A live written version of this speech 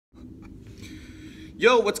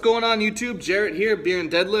Yo, what's going on YouTube? Jarrett here, Beer and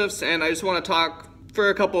Deadlifts, and I just want to talk for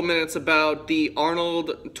a couple minutes about the Arnold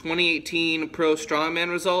 2018 Pro Strongman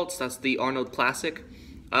results. That's the Arnold Classic.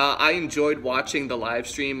 I enjoyed watching the live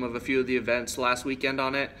stream of a few of the events last weekend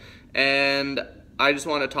on it, and I just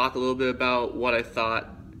want to talk a little bit about what I thought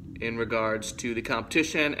in regards to the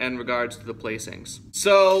competition and regards to the placings.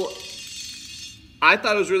 So, I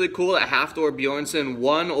thought it was really cool that Hafthor Bjornsson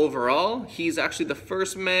won overall. He's actually the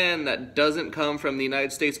first man that doesn't come from the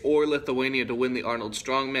United States or Lithuania to win the Arnold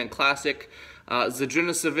Strongman Classic.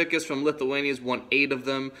 Zdrunas from Lithuania has won 8 of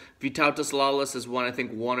them. Vytautas Lalas has won, I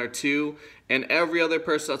think, 1 or 2. And every other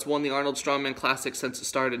person that's won the Arnold Strongman Classic since it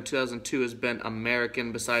started in 2002 has been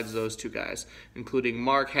American besides those 2 guys, including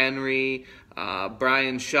Mark Henry,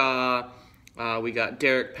 Brian Shaw, we got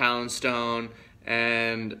Derek Poundstone,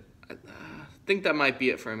 and I think that might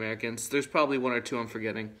be it for Americans. There's probably 1 or 2 I'm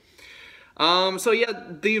forgetting. So yeah,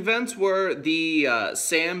 the events were the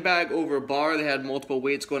sandbag over bar. They had multiple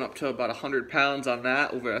weights going up to about 100 pounds on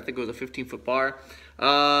that, over I think it was a 15-foot bar.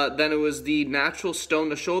 Then it was the natural stone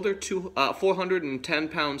to shoulder,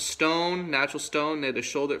 410-pound stone, natural stone. They had to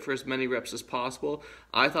shoulder it for as many reps as possible.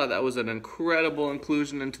 I thought that was an incredible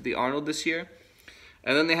inclusion into the Arnold this year.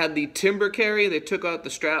 And then they had the timber carry. They took out the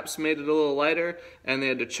straps, made it a little lighter, and they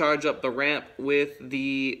had to charge up the ramp with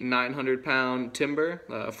the 900-pound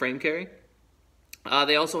timber frame carry.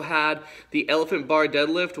 They also had the elephant bar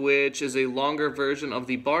deadlift, which is a longer version of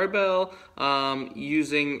the barbell,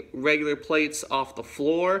 using regular plates off the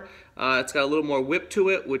floor. It's got a little more whip to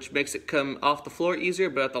it, which makes it come off the floor easier,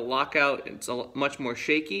 but at the lockout, it's much more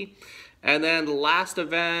shaky. And then the last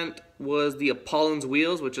event was the Apollon's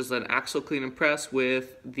wheels, which is an axle clean and press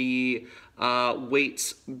with the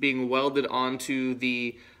weights being welded onto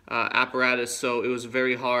the apparatus, so it was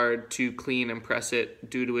very hard to clean and press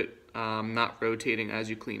it due to it not rotating as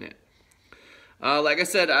you clean it. Like I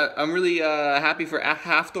said, I'm really happy for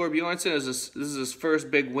Hafthor Bjornsson. This is his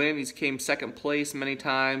first big win. He's came second place many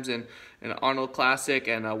times in Arnold Classic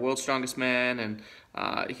and World's Strongest Man, and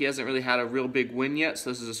he hasn't really had a real big win yet, so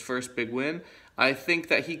this is his first big win. I think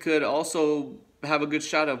that he could also have a good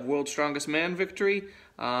shot of World's Strongest Man victory.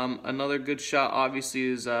 Another good shot, obviously,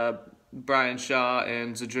 is Brian Shaw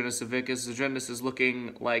and Zdrunas. Zdrunas is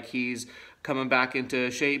looking like he's coming back into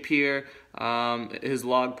shape here. His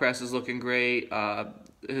log press is looking great.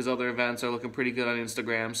 His other events are looking pretty good on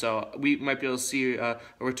Instagram. So we might be able to see a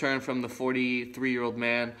return from the 43-year-old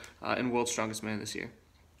man in World's Strongest Man this year.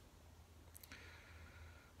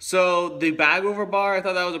 So the bag over bar, I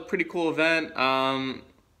thought that was a pretty cool event. I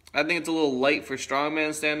think it's a little light for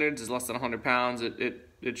strongman standards. It's less than 100 pounds.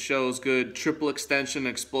 It shows good triple extension,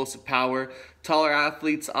 explosive power. Taller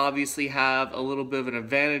athletes obviously have a little bit of an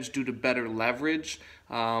advantage due to better leverage.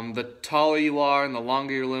 The taller you are and the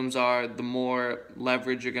longer your limbs are, the more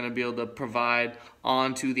leverage you're going to be able to provide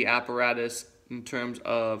onto the apparatus in terms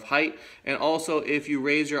of height. And also, if you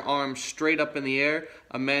raise your arm straight up in the air,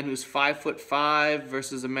 a man who's 5'5"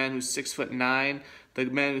 versus a man who's 6'9", the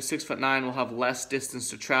man who's 6'9" will have less distance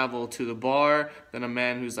to travel to the bar than a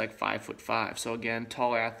man who's like 5'5". So again,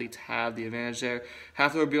 taller athletes have the advantage there.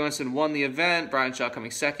 Hafthor Bjornsson won the event. Brian Shaw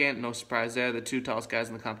coming second. No surprise there. The 2 tallest guys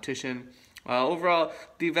in the competition. Overall,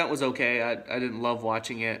 the event was okay. I didn't love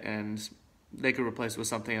watching it, and they could replace it with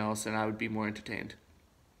something else, and I would be more entertained.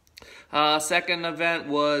 Second event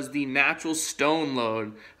was the natural stone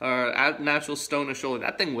load, or natural stone to shoulder.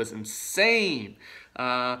 That thing was insane.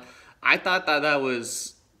 I thought that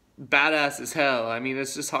was badass as hell. I mean,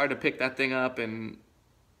 it's just hard to pick that thing up and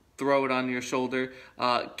throw it on your shoulder.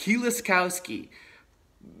 Kieliskowski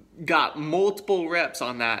got multiple reps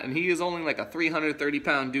on that, and he is only like a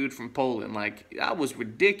 330-pound dude from Poland. Like, that was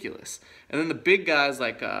ridiculous. And then the big guys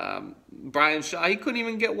like Brian Shaw, he couldn't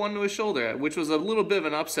even get one to his shoulder, which was a little bit of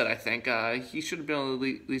an upset, I think. He should have been able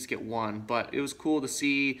to at least get one, but it was cool to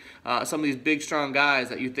see some of these big, strong guys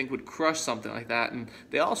that you think would crush something like that, and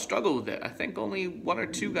they all struggled with it. I think only 1 or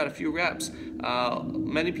 2 got a few reps.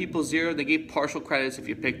 Many people zeroed. They gave partial credits if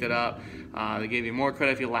you picked it up. They gave you more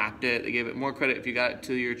credit if you lapped it. They gave it more credit if you got it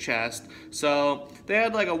to your chest. So they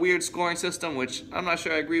had like a weird scoring system, which I'm not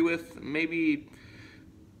sure I agree with. Maybe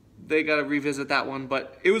they got to revisit that one,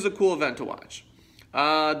 but it was a cool event to watch.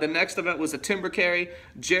 The next event was a timber carry.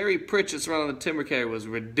 Jerry Pritchett's run on the timber carry was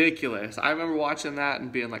ridiculous. I remember watching that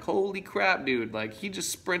and being like, holy crap, dude. Like, he just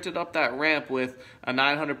sprinted up that ramp with a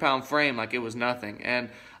 900-pound frame like it was nothing. And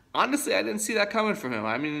honestly, I didn't see that coming from him.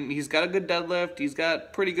 I mean, he's got a good deadlift. He's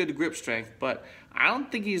got pretty good grip strength, but I don't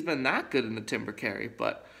think he's been that good in the timber carry.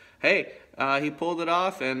 But hey, he pulled it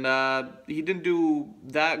off, and he didn't do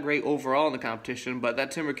that great overall in the competition, but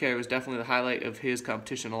that timber carry was definitely the highlight of his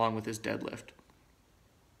competition along with his deadlift.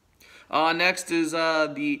 Next is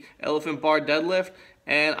the elephant bar deadlift.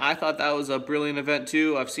 And I thought that was a brilliant event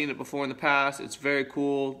too. I've seen it before in the past. It's very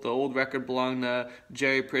cool. The old record belonged to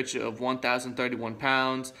Jerry Pritchett of 1,031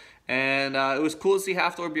 pounds. And it was cool to see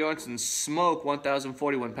Hafthor Bjornsson smoke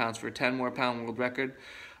 1,041 pounds for a 10 more pound world record.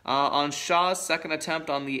 On Shaw's second attempt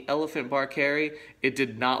on the elephant bar carry, it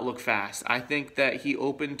did not look fast. I think that he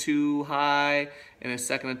opened too high and his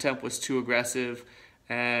second attempt was too aggressive.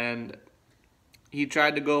 And he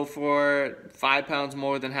tried to go for 5 pounds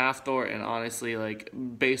more than Hafthor, and honestly, like,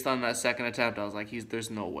 based on that second attempt, I was like,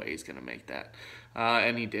 there's no way he's gonna make that.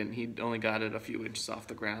 And he didn't. He only got it a few inches off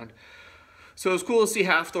the ground. So it was cool to see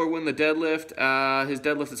Hafthor win the deadlift. His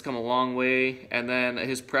deadlift has come a long way, and then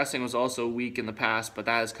his pressing was also weak in the past, but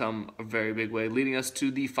that has come a very big way, leading us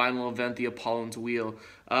to the final event, the Apollon's Wheel.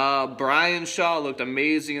 Brian Shaw looked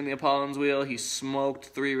amazing in the Apollon's Wheel. He smoked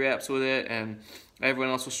 3 reps with it, and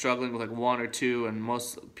everyone else was struggling with like 1 or 2, and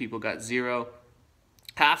most people got 0.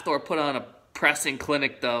 Hafthor put on a pressing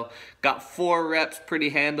clinic though, got 4 reps pretty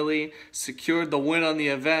handily, secured the win on the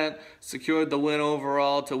event, secured the win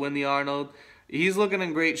overall to win the Arnold. He's looking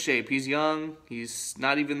in great shape. He's young. He's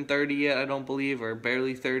not even 30 yet, I don't believe, or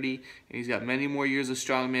barely 30. And he's got many more years of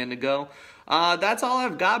strongman to go. That's all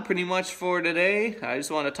I've got pretty much for today. I just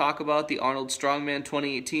want to talk about the Arnold Strongman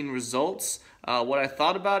 2018 results, what I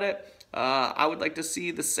thought about it. I would like to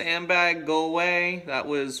see the sandbag go away. It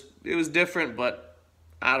was different, but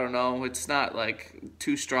I don't know. It's not like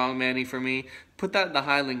too strongman-y for me. Put that in the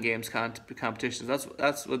Highland Games competitions.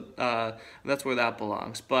 That's where that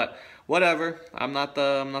belongs. But whatever. I'm not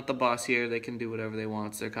the boss here. They can do whatever they want.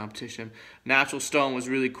 It's their competition. Natural stone was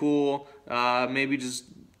really cool. Maybe just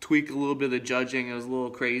tweak a little bit of the judging. It was a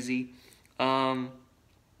little crazy.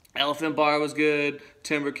 Elephant bar was good.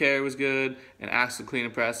 Timber carry was good. And axle clean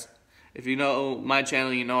and press. If you know my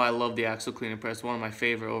channel, you know I love the axle clean and press, one of my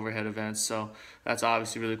favorite overhead events, so that's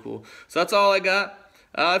obviously really cool. So that's all I got.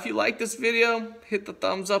 If you like this video, hit the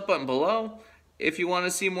thumbs up button below. If you want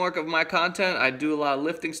to see more of my content, I do a lot of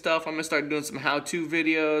lifting stuff. I'm going to start doing some how-to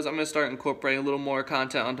videos. I'm going to start incorporating a little more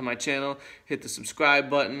content onto my channel. Hit the subscribe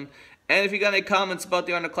button. And if you got any comments about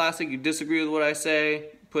the Arnold Classic, you disagree with what I say,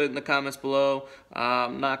 put it in the comments below.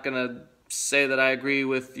 I'm not going to say that I agree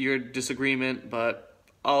with your disagreement, but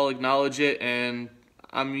I'll acknowledge it, and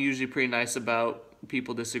I'm usually pretty nice about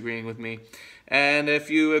people disagreeing with me. And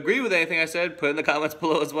if you agree with anything I said, put it in the comments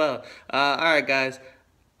below as well. Alright guys,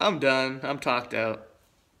 I'm done. I'm talked out.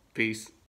 Peace.